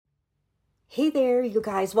Hey there, you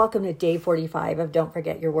guys. Welcome to day 45 of Don't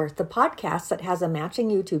Forget Your Worth, the podcast that has a matching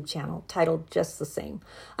YouTube channel titled just the same.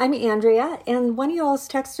 I'm Andrea, and one of y'all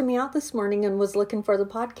texted me out this morning and was looking for the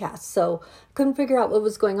podcast. So couldn't figure out what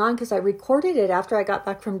was going on because I recorded it after I got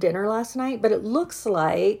back from dinner last night, but it looks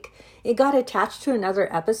like it got attached to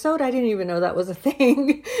another episode. I didn't even know that was a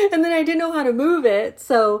thing. And then I didn't know how to move it.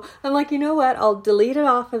 So I'm like, you know what? I'll delete it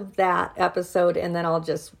off of that episode and then I'll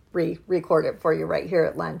just record it for you right here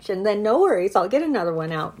at lunch. And then no worries, I'll get another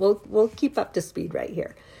one out. We'll keep up to speed right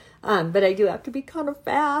here. But I do have to be kind of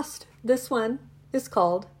fast. This one is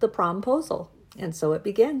called The Promposal. And so it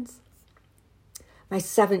begins. My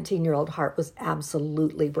 17-year-old heart was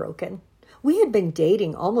absolutely broken. We had been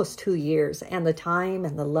dating almost 2 years, and the time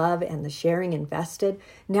and the love and the sharing invested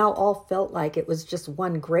now all felt like it was just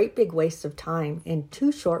one great big waste of time in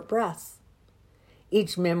 2 short breaths.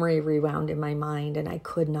 Each memory rewound in my mind, and I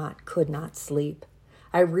could not sleep.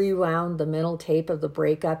 I rewound the mental tape of the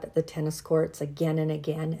breakup at the tennis courts again and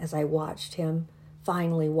again as I watched him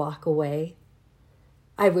finally walk away.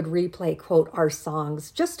 I would replay, quote, our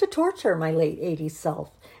songs just to torture my late 80s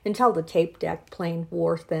self until the tape deck plain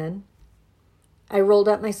wore thin. I rolled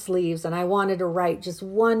up my sleeves and I wanted to write just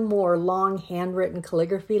one more long handwritten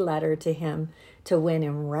calligraphy letter to him to win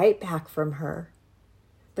him right back from her.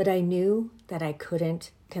 But I knew that I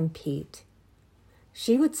couldn't compete.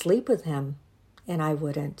 She would sleep with him, and I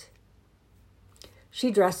wouldn't.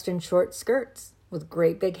 She dressed in short skirts with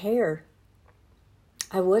great big hair.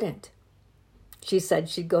 I wouldn't. She said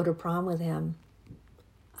she'd go to prom with him.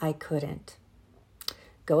 I couldn't.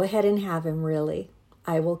 Go ahead and have him, really.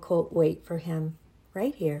 I will, quote, wait for him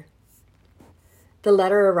right here. The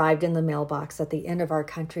letter arrived in the mailbox at the end of our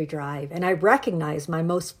country drive, and I recognized my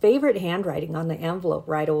most favorite handwriting on the envelope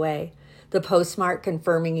right away. The postmark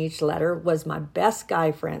confirming each letter was my best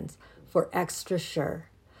guy friend's for extra sure.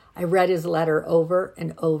 I read his letter over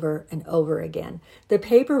and over and over again. The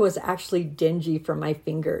paper was actually dingy from my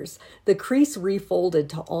fingers, the crease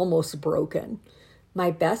refolded to almost broken.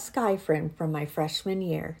 My best guy friend from my freshman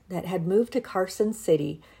year that had moved to Carson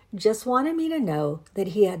City just wanted me to know that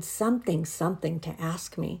he had something to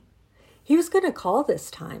ask me. He was going to call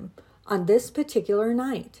this time, on this particular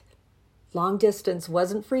night. Long distance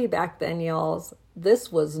wasn't free back then, y'alls.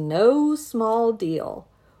 This was no small deal.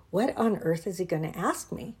 What on earth is he going to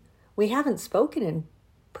ask me? We haven't spoken in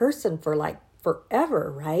person for like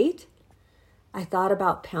forever, right? I thought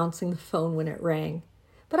about pouncing the phone when it rang,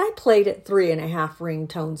 but I played it 3.5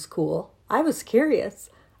 ringtones cool. I was curious.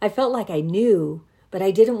 I felt like I knew, but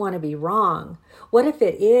I didn't want to be wrong. What if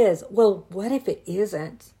it is? Well, what if it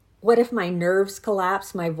isn't? What if my nerves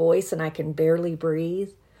collapse my voice and I can barely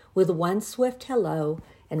breathe? With one swift hello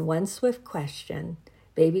and one swift question,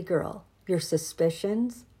 baby girl, your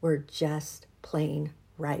suspicions were just plain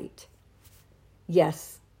right.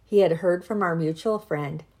 Yes, he had heard from our mutual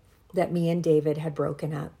friend that me and David had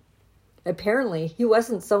broken up. Apparently, he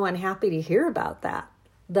wasn't so unhappy to hear about that.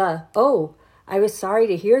 I was sorry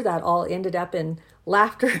to hear that all ended up in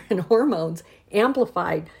laughter and hormones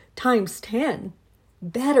amplified times 10.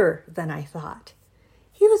 Better than I thought.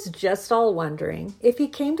 He was just all wondering if he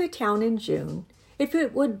came to town in June, if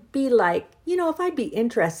it would be like, if I'd be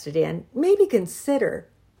interested in, maybe consider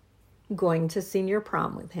going to senior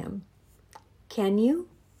prom with him. Can you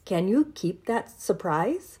keep that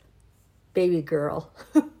surprise? Baby girl,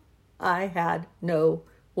 I had no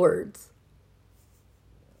words.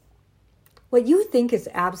 What you think is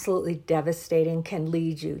absolutely devastating can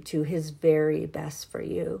lead you to his very best for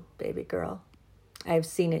you, baby girl. I have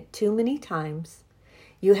seen it too many times.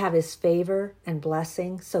 You have his favor and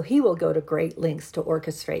blessing, so he will go to great lengths to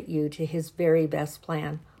orchestrate you to his very best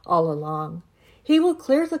plan all along. He will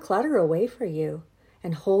clear the clutter away for you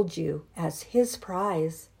and hold you as his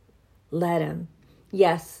prize. Let him.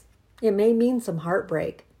 Yes, it may mean some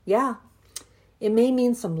heartbreak. Yeah. It may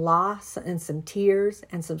mean some loss and some tears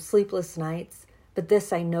and some sleepless nights, but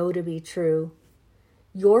this I know to be true.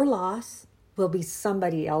 Your loss will be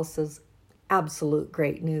somebody else's absolute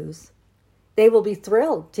great news. They will be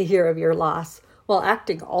thrilled to hear of your loss while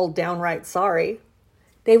acting all downright sorry.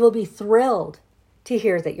 They will be thrilled to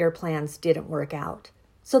hear that your plans didn't work out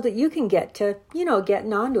so that you can get to,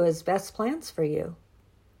 getting on to his best plans for you.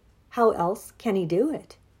 How else can he do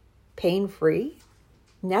it? Pain-free?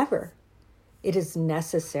 Never. It is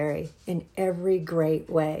necessary in every great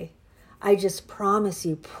way. I just promise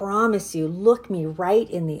you, look me right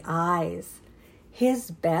in the eyes.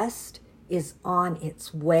 His best is on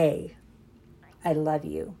its way. I love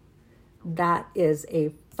you. That is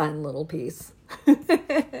a fun little piece.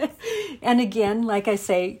 And again, like I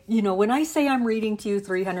say, when I say I'm reading to you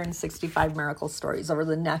 365 miracle stories over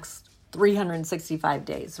the next 365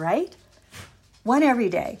 days, right? One every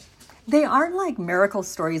day. They aren't like miracle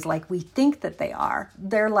stories like we think that they are.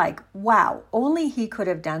 They're like, wow, only he could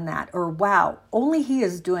have done that. Or wow, only he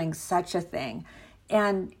is doing such a thing.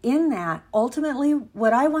 And in that, ultimately,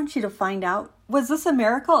 what I want you to find out, was this a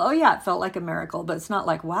miracle? Oh yeah, it felt like a miracle, but it's not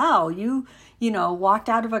like, wow, you walked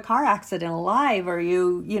out of a car accident alive, or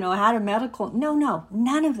you had a medical. No,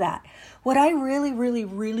 none of that. What I really, really,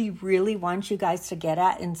 really, really want you guys to get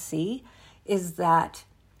at and see is that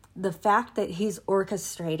the fact that he's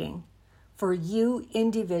orchestrating for you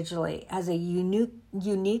individually as a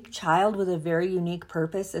unique child with a very unique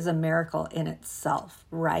purpose is a miracle in itself,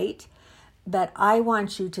 right? But I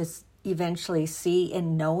want you to eventually see,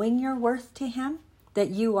 in knowing your worth to him, that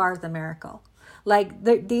you are the miracle. Like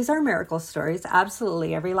these are miracle stories.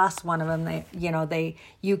 Absolutely. Every last one of them,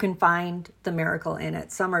 you can find the miracle in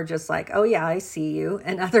it. Some are just like, oh yeah, I see you.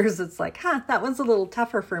 And others it's like, that one's a little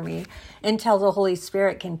tougher for me, until the Holy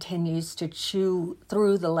Spirit continues to chew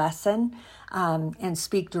through the lesson and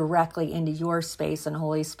speak directly into your space and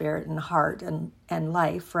Holy Spirit and heart and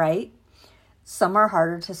life, right? Some are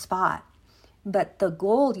harder to spot. But the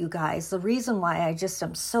goal, you guys, the reason why I just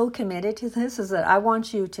am so committed to this is that I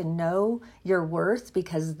want you to know your worth,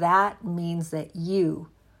 because that means that you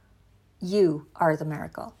are the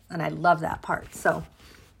miracle. And I love that part. So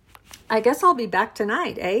I guess I'll be back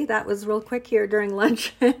tonight, eh? That was real quick here during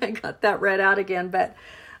lunch. I got that read out again, but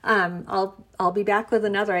I'll be back with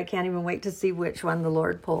another. I can't even wait to see which one the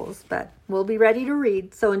Lord pulls, but we'll be ready to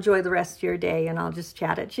read. So enjoy the rest of your day, and I'll just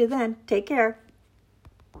chat at you then. Take care.